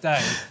consecutive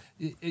day,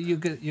 you're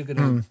going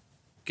to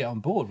get on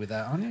board with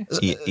that, aren't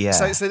you? Yeah.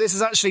 So this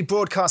is actually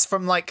broadcast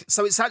from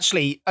it's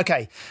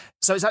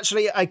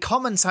actually a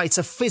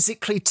commentator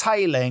physically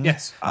tailing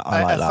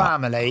I like a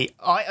family.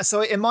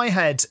 So in my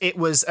head, it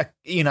was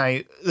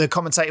the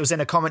commentator was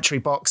in a commentary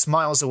box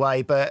miles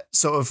away, but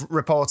sort of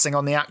reporting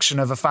on the action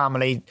of a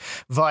family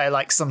via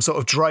like some sort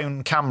of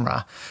drone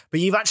camera.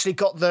 But you've actually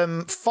got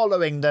them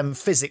following them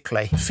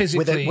physically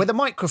with a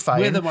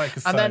microphone,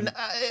 and then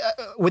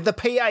with the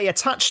PA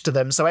attached to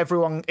them, so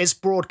everyone is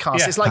broadcast.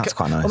 Yeah, it's like that's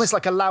quite nice. almost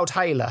like a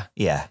loudhailer.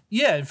 Yeah.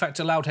 In fact,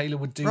 a loudhailer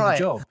would do the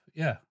job.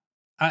 Yeah.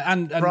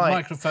 And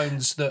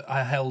microphones that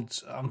are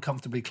held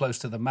uncomfortably close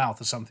to the mouth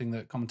are something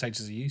that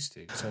commentators are used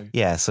to. So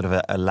yeah, sort of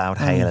a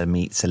loudhailer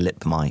meets a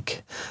lip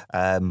mic.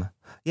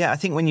 I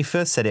think when you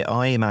first said it,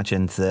 I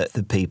imagined that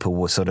the people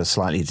were sort of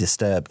slightly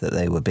disturbed that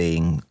they were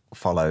being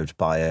followed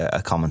by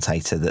a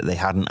commentator that they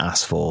hadn't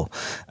asked for,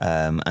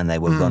 and they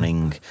were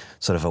running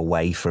sort of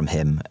away from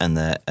him, and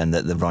that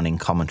the running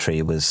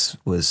commentary was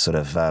sort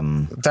of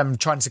them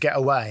trying to get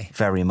away.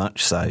 Very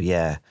much so,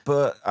 yeah.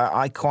 But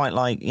I quite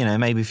like,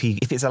 maybe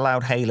if it's a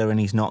loudhailer and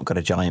he's not got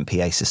a giant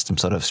PA system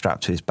sort of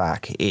strapped to his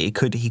back, he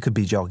could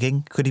be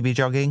jogging. Could he be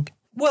jogging?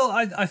 Well,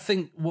 I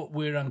think what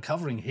we're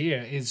uncovering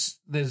here is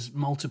there's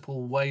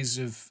multiple ways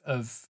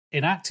of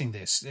enacting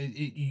this.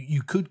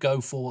 You could go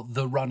for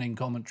the running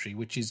commentary,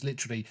 which is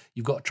literally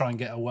you've got to try and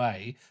get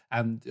away,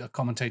 and a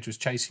commentator is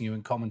chasing you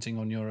and commenting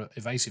on your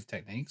evasive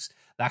techniques.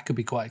 That could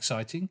be quite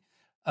exciting.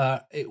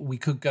 We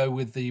could go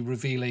with the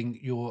revealing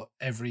your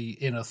every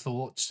inner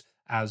thoughts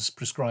as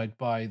prescribed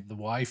by the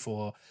wife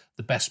or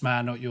the best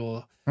man at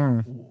your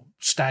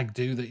stag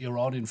do that you're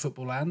on in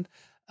football land.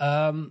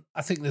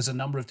 I think there's a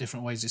number of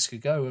different ways this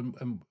could go,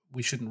 and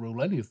we shouldn't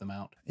rule any of them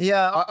out.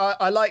 Yeah,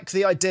 I like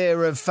the idea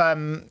of,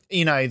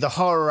 the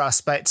horror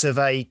aspect of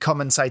a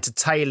commentator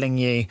tailing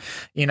you,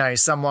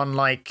 someone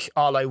like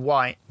Arlo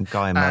White.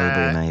 Guy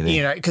Mowbray,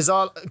 maybe. Because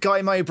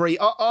Guy Mowbray,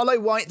 Arlo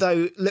White,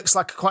 though, looks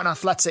like quite an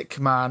athletic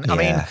man. Yeah. I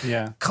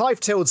mean, Clive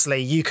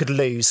Tildesley, you could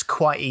lose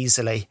quite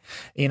easily.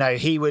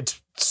 He would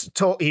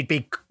he'd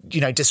be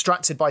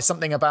distracted by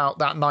something about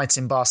that night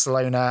in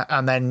Barcelona,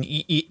 and then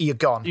you're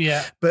gone.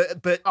 Yeah,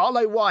 but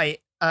Arlo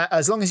White,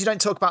 as long as you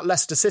don't talk about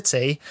Leicester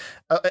City,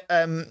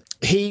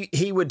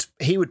 he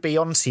would be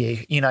onto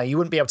you. You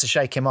wouldn't be able to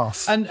shake him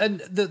off. And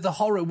the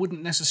horror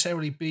wouldn't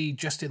necessarily be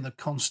just in the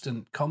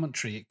constant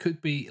commentary. It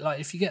could be like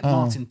if you get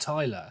Martin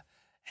Tyler,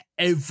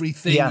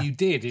 everything you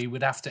did, he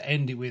would have to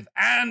end it with,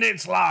 and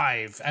it's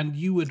live. And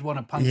you would want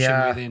to punch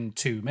him within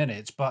 2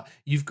 minutes, but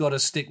you've got to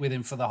stick with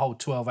him for the whole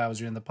 12 hours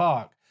you're in the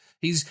park.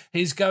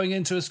 He's going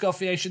into a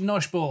Scoffiation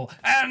nosh ball,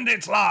 and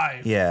it's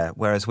live. Yeah,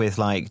 whereas with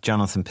like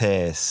Jonathan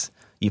Pearce,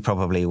 you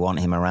probably want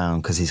him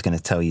around because he's going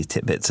to tell you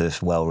tidbits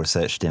of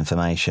well-researched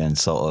information,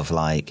 sort of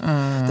like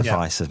the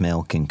price of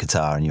milk in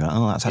Qatar, and you're like,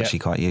 oh, that's actually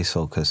quite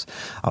useful because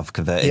I've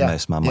converted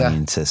most of my money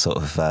into sort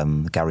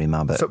of Gary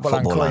Mabbott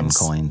football and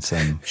coins.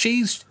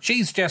 She's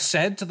just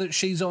said that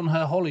she's on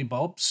her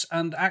hollybobs,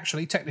 and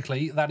actually,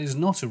 technically, that is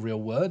not a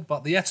real word,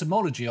 but the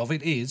etymology of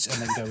it is,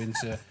 and then go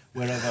into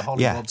wherever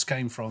hollybobs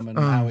came from and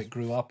how it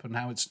grew up and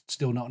how it's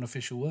still not an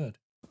official word.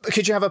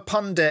 Could you have a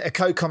pundit, a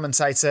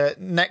co-commentator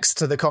next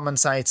to the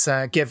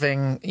commentator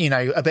giving,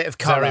 a bit of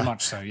colour? Very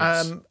much so,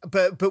 yes.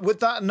 But would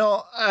that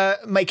not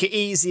make it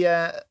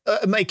easier,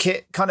 make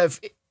it kind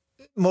of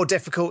more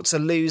difficult to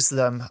lose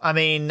them? I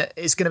mean,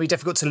 it's going to be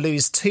difficult to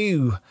lose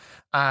two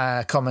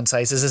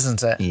commentators,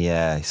 isn't it?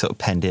 Yeah, sort of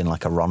penned in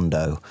like a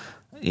rondo,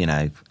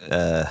 Yeah,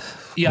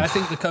 I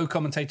think the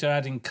co-commentator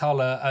adding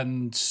colour,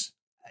 and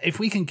if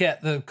we can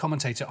get the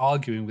commentator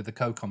arguing with the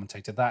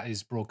co-commentator, that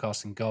is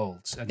broadcasting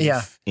gold. And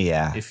if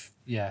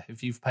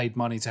you've paid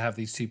money to have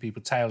these two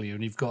people tail you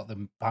and you've got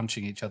them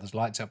punching each other's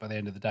lights up at the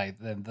end of the day,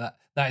 then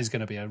that is going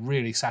to be a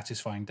really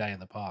satisfying day in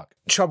the park.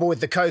 Trouble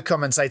with the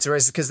co-commentator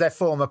is because they're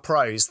former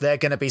pros, they're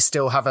going to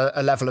still have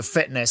a level of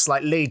fitness.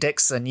 Like Lee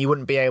Dixon, you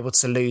wouldn't be able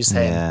to lose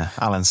him. Yeah,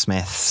 Alan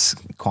Smith's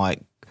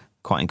quite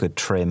in good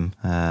trim.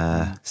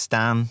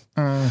 Stan's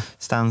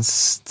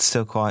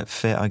still quite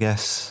fit, I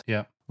guess.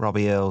 Yeah.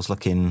 Robbie Earle's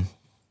looking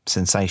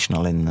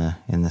sensational in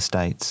the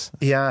States.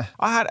 Yeah.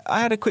 I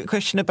had a quick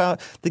question about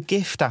the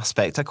gift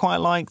aspect. I quite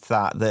liked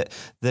that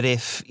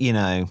if,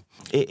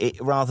 it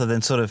rather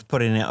than sort of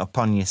putting it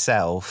upon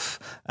yourself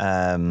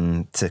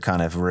to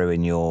kind of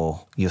ruin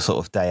your sort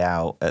of day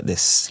out at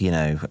this,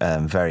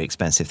 very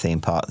expensive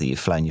theme park that you've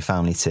flown your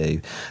family to,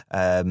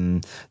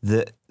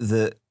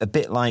 the a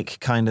bit like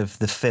kind of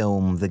the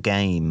film The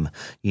Game,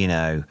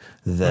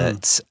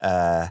 that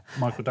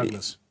Michael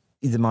Douglas.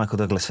 The Michael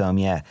Douglas film,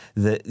 yeah.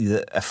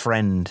 That a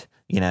friend,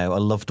 a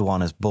loved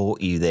one has bought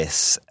you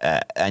this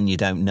and you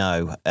don't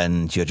know,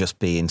 and you're just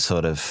being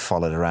sort of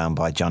followed around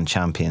by John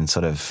Champion,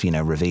 sort of,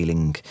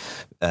 revealing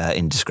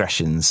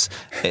indiscretions.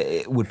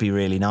 It would be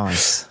really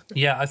nice.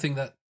 Yeah, I think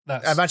that's...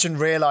 Imagine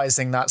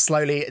realising that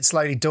it's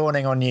slowly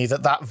dawning on you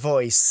that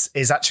voice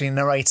is actually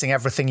narrating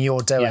everything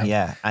you're doing.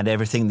 Yeah, and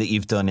everything that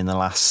you've done in the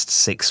last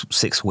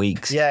six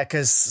weeks. Yeah,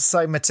 because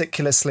so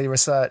meticulously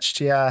researched,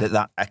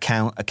 That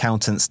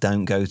accountants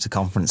don't go to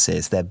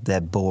conferences.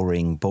 They're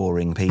boring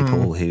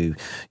people who,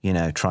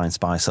 try and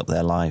spice up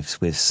their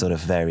lives with sort of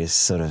various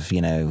sort of,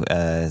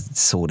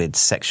 sordid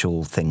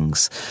sexual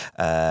things.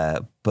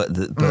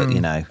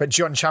 But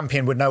John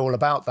Champion would know all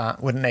about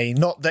that, wouldn't he?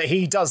 Not that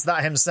he does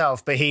that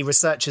himself, but he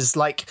researches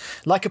like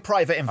a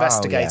private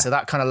investigator,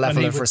 that kind of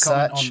level of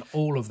research. On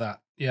all of that.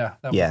 Yeah,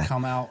 that would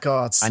come out.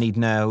 God. And he'd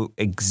know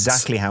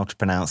exactly how to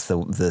pronounce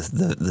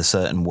the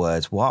certain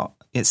words. What?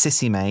 It's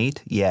Sissy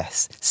Maid?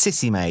 Yes.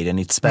 Sissy Maid, and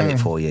he'd spell it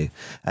for you.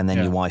 And then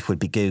your wife would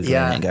be Googling it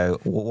and go,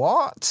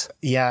 what?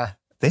 Yeah.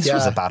 This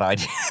was a bad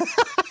idea.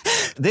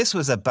 This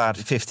was a bad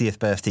 50th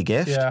birthday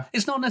gift. Yeah.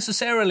 It's not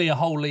necessarily a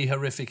wholly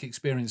horrific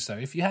experience, though.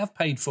 If you have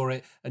paid for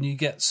it and you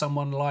get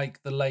someone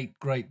like the late,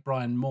 great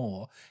Brian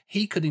Moore,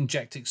 he could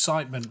inject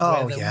excitement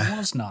where there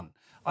was none.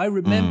 I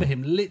remember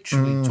him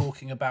literally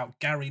talking about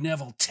Gary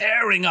Neville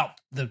tearing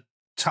up the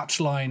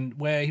touchline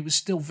where he was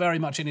still very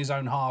much in his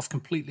own half,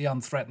 completely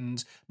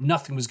unthreatened,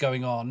 nothing was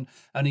going on,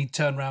 and he'd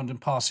turn around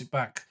and pass it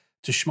back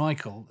to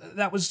Schmeichel.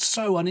 That was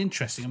so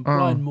uninteresting, and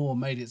Brian Moore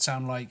made it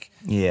sound like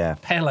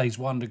Pele's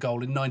wonder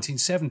goal in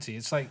 1970.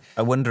 It's like,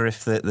 I wonder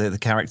if the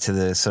character,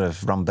 the sort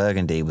of Ron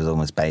Burgundy, was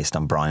almost based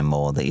on Brian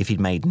Moore. That if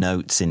he'd made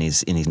notes in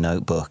his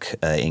notebook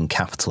in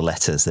capital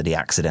letters, that he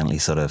accidentally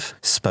sort of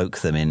spoke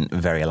them in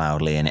very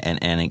loudly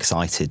and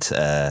excited,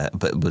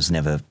 but was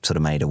never sort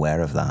of made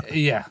aware of that.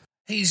 Yeah,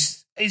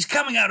 he's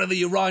coming out of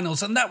the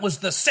urinals, and that was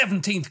the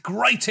 17th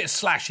greatest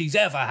slash he's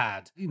ever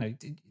had.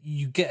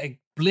 You get a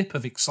blip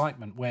of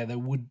excitement where there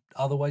would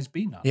otherwise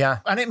be none. Yeah,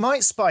 and it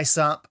might spice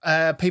up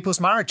people's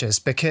marriages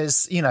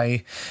because,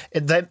 they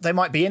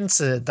might be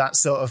into that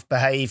sort of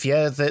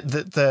behaviour,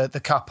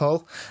 the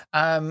couple,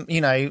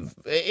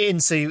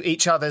 into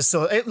each other's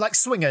like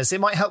swingers. It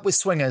might help with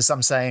swingers,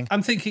 I'm saying.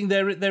 I'm thinking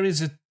there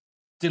is a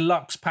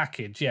deluxe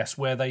package, yes,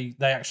 where they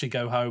actually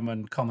go home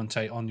and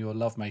commentate on your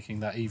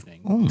lovemaking that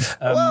evening.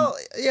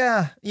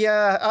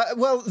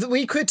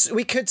 We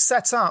could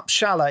set up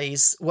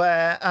chalets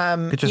where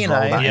could just roll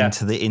that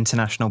into the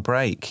international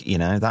break.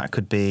 That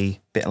could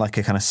be a bit like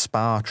a kind of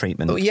spa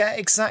treatment. Yeah,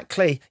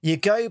 exactly. You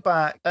go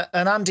back,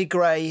 and Andy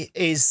Gray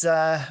is.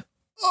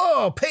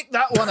 Pick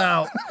that one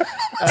out.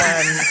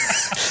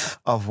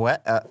 Of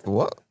what?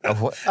 What?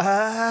 Of what?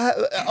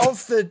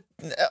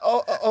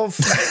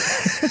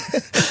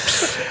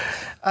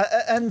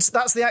 And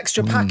that's the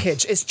extra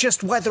package. It's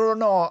just whether or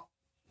not.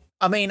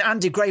 I mean,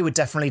 Andy Gray would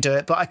definitely do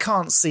it, but I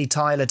can't see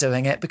Tyler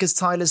doing it because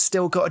Tyler's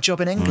still got a job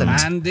in England.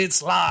 And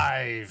it's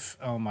live.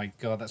 Oh my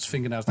God, that's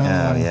fingernails.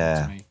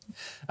 To me.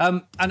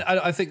 And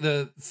I think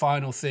the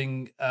final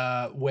thing,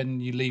 when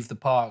you leave the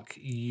park,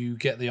 you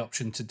get the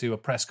option to do a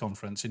press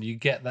conference, and you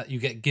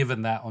get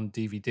given that on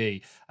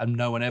DVD, and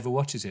no one ever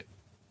watches it.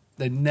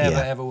 They never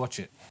ever watch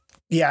it.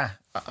 Yeah,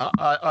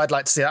 I'd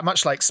like to see that.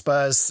 Much like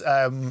Spurs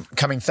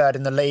coming third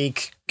in the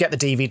league, get the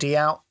DVD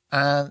out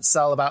and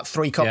sell about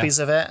 3 copies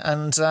of it,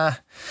 and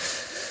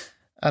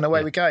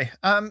away we go.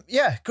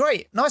 Yeah,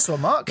 great. Nice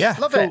one, Mark. Yeah,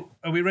 love it.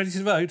 Are we ready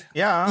to vote?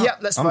 Yeah. Yeah,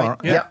 let's vote. Right.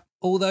 Yeah.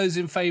 All those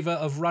in favour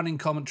of running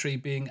commentary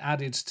being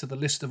added to the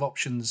list of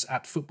options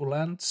at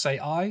Footballland, say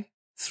aye.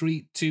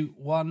 3, 2,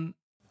 1.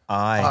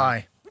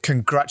 Aye.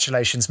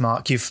 Congratulations,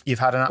 Mark. You've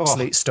had an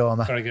absolute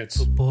stormer. Very good.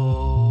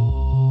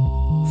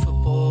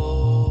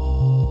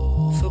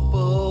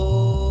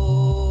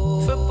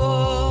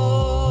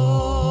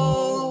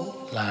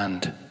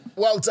 Land.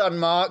 Well done,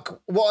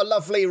 Mark. What a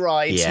lovely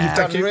ride. Yeah. You've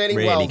done really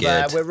well good.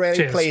 there. We're really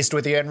Cheers. pleased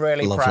with you and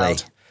really Lovely.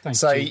 proud.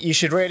 Thank you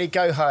should really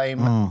go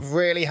home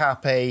really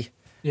happy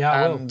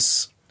and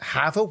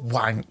have a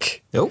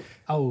wank. Oh,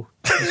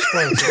 you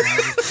spoiled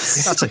it.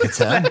 That took a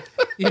turn.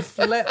 You've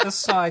let the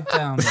side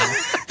down now.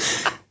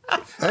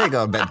 There you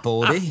go, a bit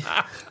baldy.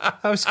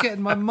 I was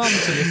getting my mum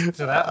to listen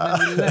to that,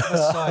 and then you let the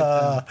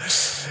side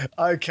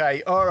down.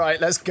 Okay, all right,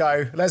 let's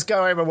go. Let's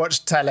go home and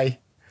watch telly.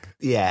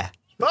 Yeah.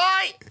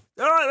 Bye!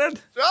 All right,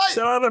 then. Right.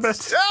 See you in a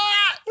bit.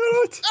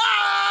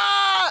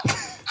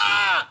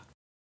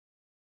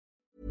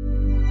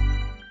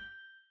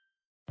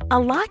 A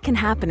lot can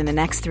happen in the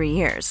next 3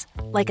 years.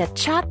 Like a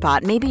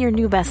chatbot may be your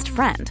new best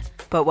friend.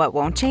 But what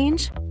won't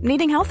change?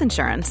 Needing health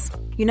insurance.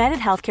 United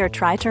Healthcare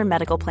Tri-Term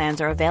Medical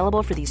Plans are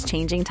available for these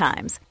changing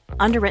times.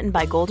 Underwritten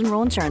by Golden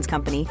Rule Insurance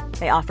Company,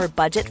 they offer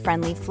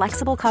budget-friendly,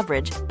 flexible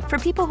coverage for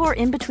people who are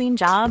in between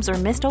jobs or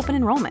missed open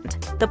enrollment.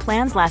 The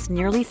plans last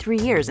nearly 3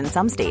 years in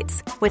some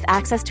states, with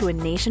access to a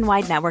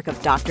nationwide network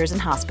of doctors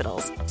and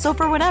hospitals. So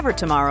for whatever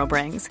tomorrow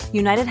brings,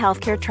 United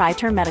Healthcare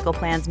Tri-Term Medical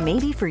Plans may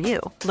be for you.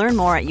 Learn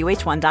more at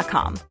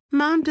uh1.com.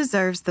 Mom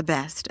deserves the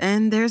best,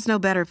 and there's no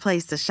better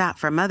place to shop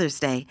for Mother's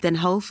Day than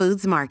Whole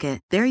Foods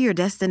Market. They're your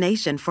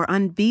destination for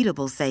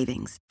unbeatable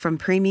savings, from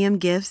premium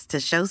gifts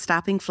to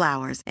show-stopping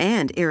flowers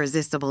and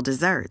irresistible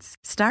desserts.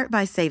 Start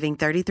by saving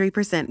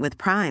 33% with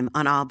Prime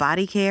on all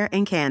body care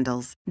and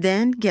candles.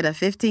 Then get a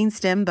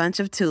 15-stem bunch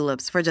of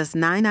tulips for just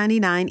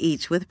 $9.99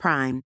 each with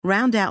Prime.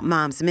 Round out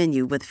Mom's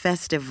menu with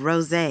festive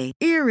rosé,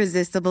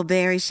 irresistible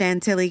berry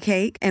chantilly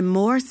cake, and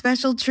more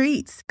special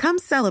treats. Come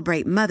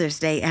celebrate Mother's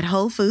Day at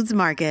Whole Foods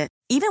Market.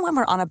 Even when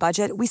we're on a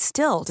budget, we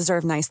still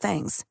deserve nice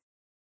things.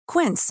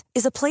 Quince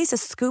is a place to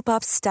scoop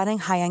up stunning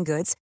high-end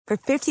goods for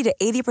 50 to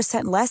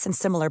 80% less than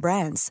similar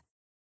brands.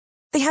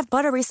 They have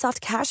buttery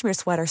soft cashmere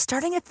sweaters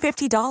starting at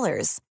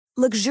 $50,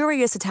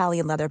 luxurious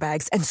Italian leather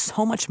bags, and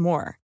so much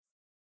more.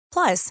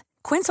 Plus,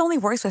 Quince only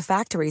works with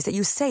factories that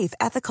use safe,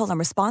 ethical, and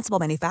responsible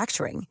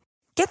manufacturing.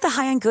 Get the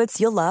high-end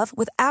goods you'll love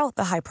without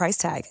the high price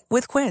tag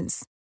with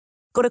Quince.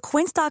 Go to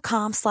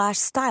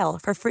quince.com/style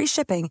for free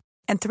shipping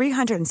and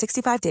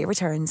 365-day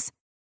returns.